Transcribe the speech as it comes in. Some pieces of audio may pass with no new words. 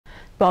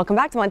Welcome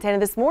back to Montana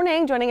This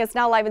Morning. Joining us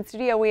now live in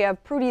studio, we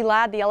have Prudy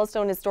Ladd, the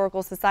Yellowstone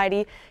Historical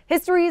Society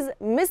History's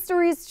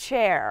Mysteries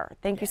Chair.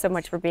 Thank you so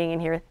much for being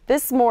in here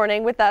this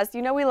morning with us.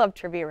 You know we love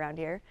trivia around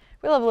here.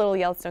 We love a little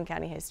Yellowstone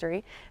County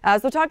history.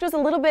 So talk to us a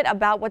little bit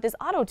about what this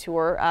auto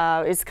tour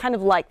is kind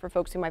of like for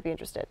folks who might be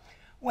interested.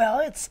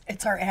 Well, it's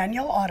our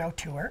annual auto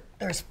tour.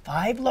 There's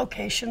 5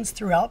 locations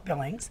throughout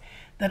Billings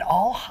that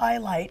all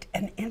highlight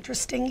an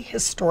interesting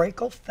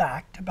historical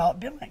fact about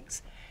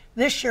Billings.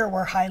 This year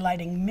we're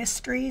highlighting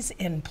mysteries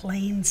in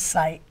plain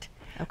sight.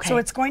 Okay. So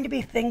it's going to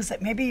be things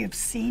that maybe you've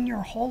seen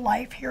your whole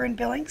life here in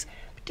Billings,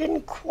 but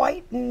didn't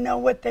quite know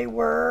what they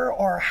were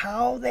or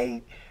how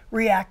they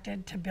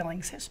reacted to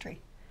Billings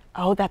history.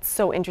 Oh, that's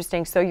so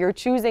interesting. So you're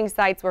choosing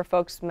sites where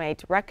folks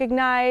might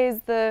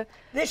recognize the...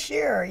 This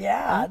year,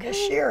 yeah. Okay.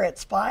 This year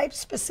it's 5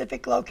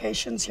 specific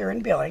locations here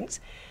in Billings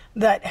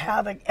that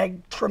have a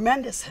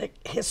tremendous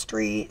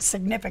history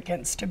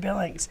significance to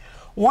Billings.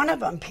 One of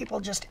them, people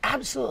just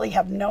absolutely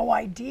have no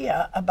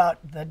idea about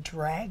the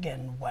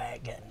Dragon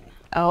Wagon.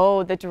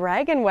 Oh, the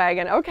Dragon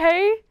Wagon.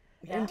 Okay.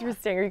 Yeah.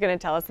 Interesting. Are you going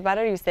to tell us about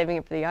it, or are you saving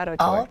it for the auto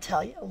tour? I'll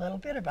tell you a little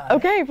bit about it.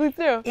 Okay, please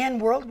do. In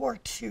World War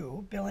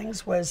II,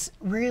 Billings was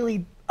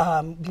really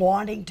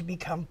wanting to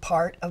become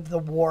part of the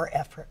war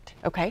effort.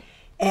 Okay.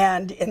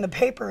 And in the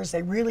papers,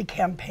 they really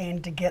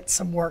campaigned to get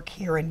some work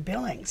here in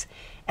Billings.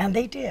 And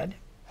they did.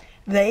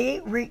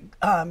 They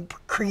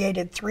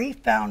created 3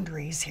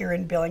 foundries here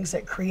in Billings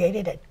that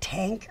created a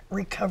tank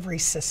recovery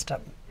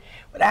system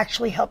that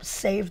actually helped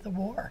save the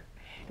war.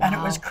 Wow. And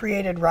it was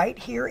created right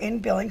here in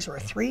Billings. There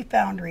were 3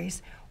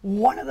 foundries.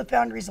 One of the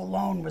foundries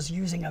alone was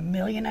using 1.5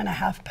 million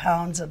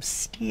pounds of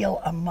steel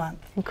a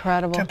month.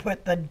 Incredible. To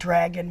put the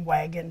Dragon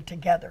Wagon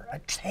together, a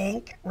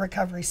tank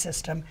recovery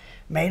system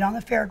made on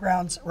the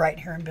fairgrounds right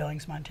here in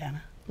Billings,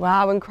 Montana.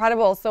 Wow,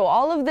 incredible. So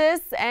all of this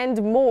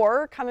and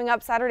more coming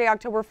up Saturday,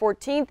 October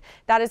 14th.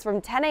 That is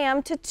from 10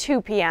 a.m. to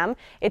 2 p.m.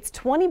 It's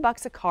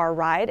 $20 a car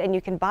ride, and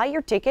you can buy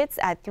your tickets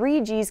at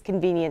 3G's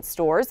convenience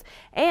stores.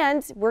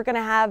 And we're going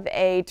to have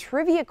a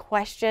trivia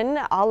question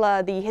a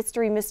la the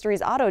History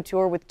Mysteries Auto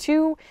Tour with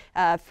 2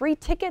 free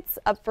tickets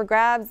up for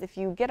grabs if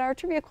you get our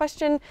trivia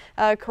question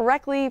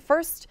correctly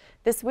first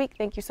this week.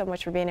 Thank you so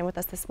much for being in with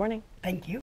us this morning. Thank you.